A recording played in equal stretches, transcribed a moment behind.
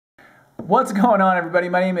What's going on, everybody?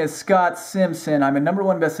 My name is Scott Simson. I'm a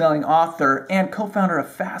 #1 best-selling author and co-founder of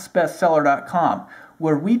FastBestseller.com,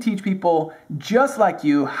 where we teach people just like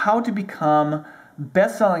you how to become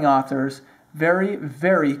best-selling authors very,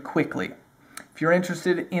 very quickly. If you're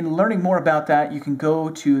interested in learning more about that, you can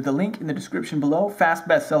go to the link in the description below,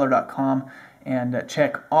 FastBestseller.com, and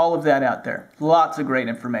check all of that out there. Lots of great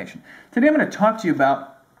information. Today I'm going to talk to you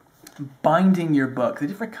about binding your book, the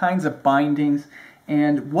different kinds of bindings,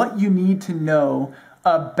 and what you need to know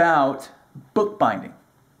about book binding.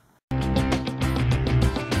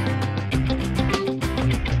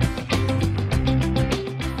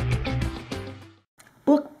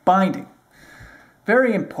 Book binding,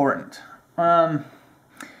 very important.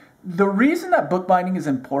 The reason that book binding is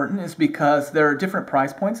important is because there are different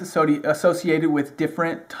price points associated with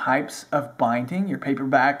different types of binding. Your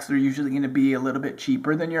paperbacks are usually going to be a little bit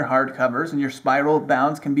cheaper than your hardcovers, and your spiral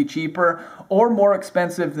bounds can be cheaper or more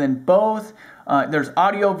expensive than both. There's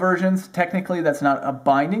audio versions. Technically, that's not a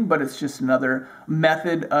binding, but it's just another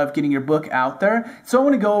method of getting your book out there. So I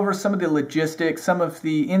want to go over some of the logistics, some of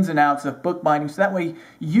the ins and outs of book binding, so that way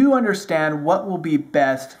you understand what will be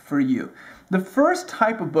best for you. The first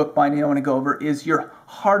type of book binding I want to go over is your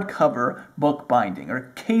hardcover book binding,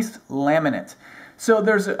 or case laminate. So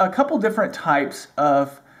there's a couple different types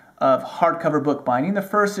of hardcover book binding. The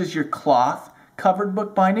first is your cloth covered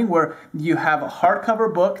book binding, where you have a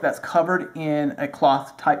hardcover book that's covered in a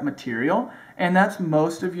cloth type material, and that's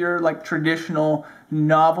most of your traditional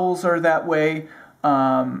novels are that way,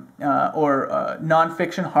 or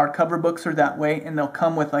nonfiction hardcover books are that way, and they'll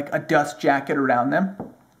come with like a dust jacket around them.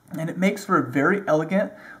 And it makes for a very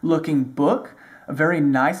elegant looking book, a very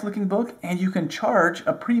nice looking book, and you can charge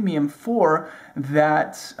a premium for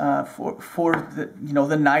that, for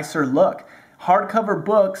the nicer look. Hardcover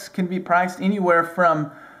books can be priced anywhere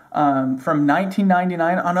from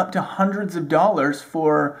 $19.99 on up to hundreds of dollars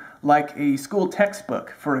for like a school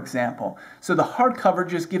textbook, for example. So the hardcover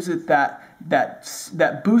just gives it that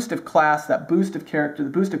boost of class, that boost of character, the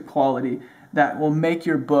boost of quality that will make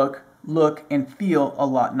your book look and feel a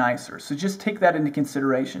lot nicer. So just take that into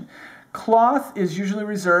consideration. Cloth is usually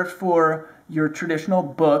reserved for your traditional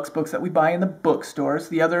books that we buy in the bookstores.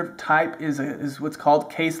 The other type is what's called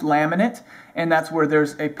case laminate, and that's where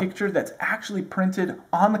there's a picture that's actually printed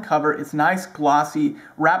on the cover. It's nice, glossy,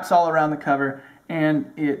 wraps all around the cover,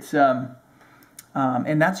 and it's and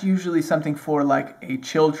that's usually something for like a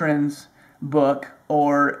children's book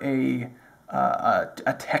or a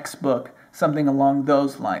textbook, something along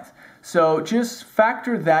those lines. So just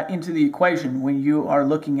factor that into the equation when you are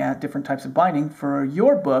looking at different types of binding for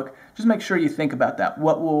your book. Just make sure you think about that.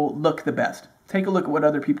 What will look the best? Take a look at what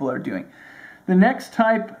other people are doing. The next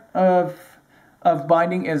type of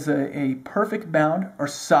binding is a perfect bound or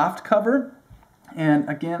soft cover. And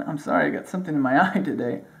again, I'm sorry, I got something in my eye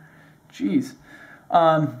today. Jeez.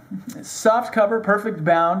 Soft cover, perfect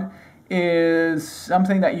bound is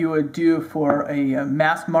something that you would do for a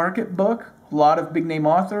mass market book. A lot of big name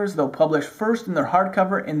authors, they'll publish first in their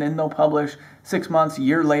hardcover, and then they'll publish 6 months, a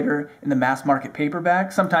year later in the mass market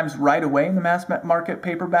paperback, sometimes right away in the mass market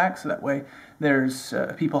paperback, so that way there's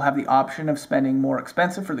people have the option of spending more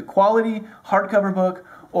expensive for the quality hardcover book,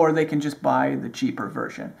 or they can just buy the cheaper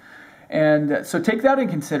version. And so take that in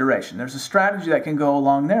consideration. There's a strategy that can go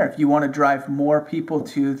along there. If you want to drive more people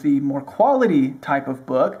to the more quality type of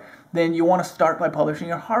book, then you want to start by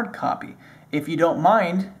publishing a hard copy. If you don't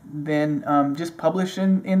mind, then just publish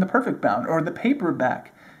in the perfect bound, or the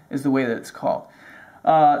paperback is the way that it's called.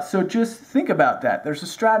 So just think about that. There's a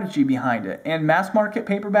strategy behind it. And mass market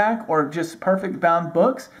paperback or just perfect bound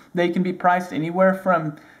books, they can be priced anywhere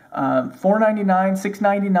from $4.99,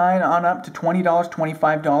 $6.99 on up to $20,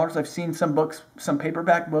 $25. I've seen some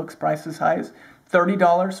paperback books priced as high as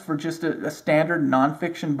 $30 for just a standard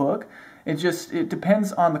nonfiction book. It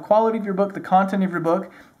depends on the quality of your book, the content of your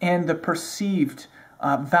book, and the perceived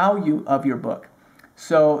value of your book.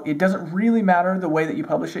 So it doesn't really matter the way that you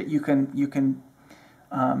publish it. You can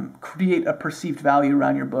create a perceived value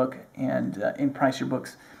around your book and price your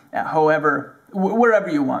books wherever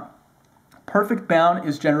you want. Perfect bound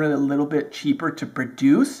is generally a little bit cheaper to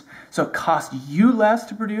produce, so it costs you less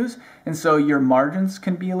to produce, and so your margins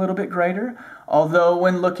can be a little bit greater. Although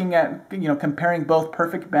when looking at, comparing both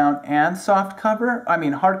perfect bound and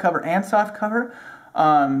hardcover and softcover,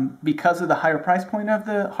 because of the higher price point of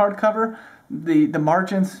the hardcover, the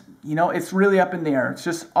margins, it's really up in the air. It's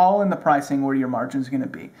just all in the pricing where your margins are going to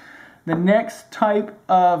be. The next type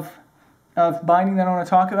of binding that I want to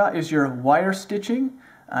talk about is your wire stitching.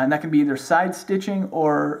 And that can be either side stitching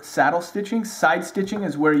or saddle stitching. Side stitching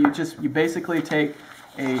is where you basically take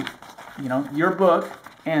your book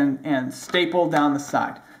and staple down the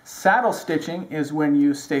side. Saddle stitching is when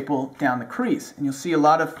you staple down the crease. And you'll see a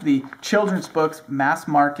lot of the children's books, mass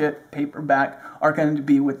market, paperback, are going to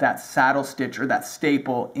be with that saddle stitch or that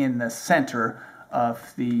staple in the center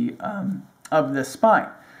of the spine.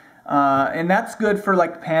 And that's good for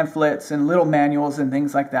like pamphlets and little manuals and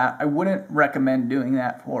things like that. I wouldn't recommend doing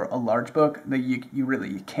that for a large book. That you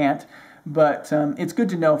really can't. But it's good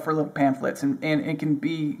to know for little pamphlets, and it can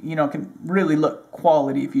be, it can really look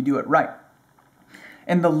quality if you do it right.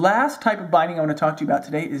 And the last type of binding I want to talk to you about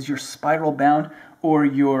today is your spiral bound or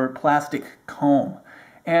your plastic comb.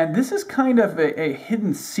 And this is kind of a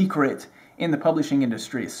hidden secret in the publishing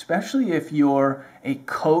industry, especially if you're a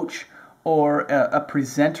coach or a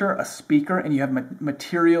presenter, a speaker, and you have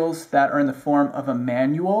materials that are in the form of a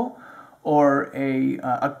manual or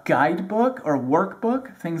a guidebook or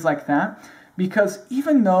workbook, things like that. Because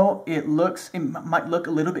even though it might look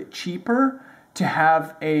a little bit cheaper to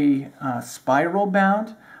have a spiral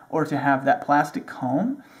bound or to have that plastic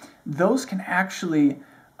comb, those can actually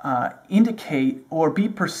indicate or be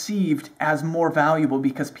perceived as more valuable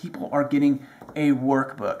because people are getting a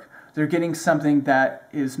workbook. They're getting something that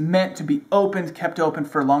is meant to be opened, kept open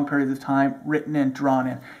for long periods of time, written and drawn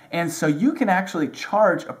in. And so you can actually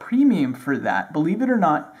charge a premium for that. Believe it or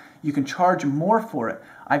not, you can charge more for it.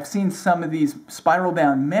 I've seen some of these spiral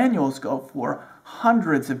bound manuals go for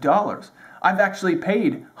hundreds of dollars. I've actually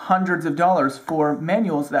paid hundreds of dollars for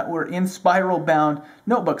manuals that were in spiral bound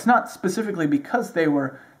notebooks, not specifically because they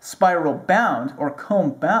were spiral bound or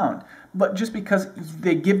comb bound, but just because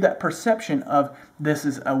they give that perception of this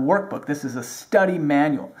is a workbook, this is a study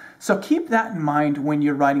manual. So keep that in mind when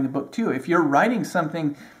you're writing a book too. If you're writing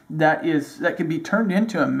something that can be turned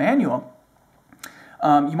into a manual,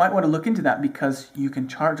 you might want to look into that because you can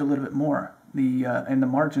charge a little bit more. And the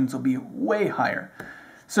margins will be way higher.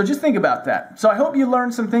 So just think about that. So I hope you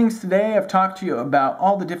learned some things today. I've talked to you about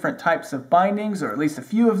all the different types of bindings, or at least a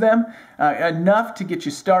few of them, enough to get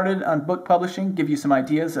you started on book publishing, give you some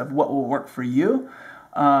ideas of what will work for you.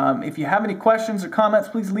 If you have any questions or comments,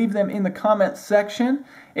 please leave them in the comments section.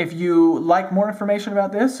 If you like more information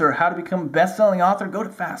about this or how to become a best-selling author, go to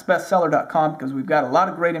fastbestseller.com because we've got a lot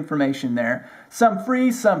of great information there. Some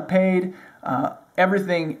free, some paid.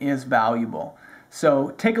 Everything is valuable. So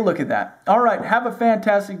take a look at that. All right, have a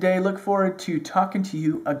fantastic day. Look forward to talking to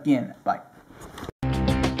you again. Bye.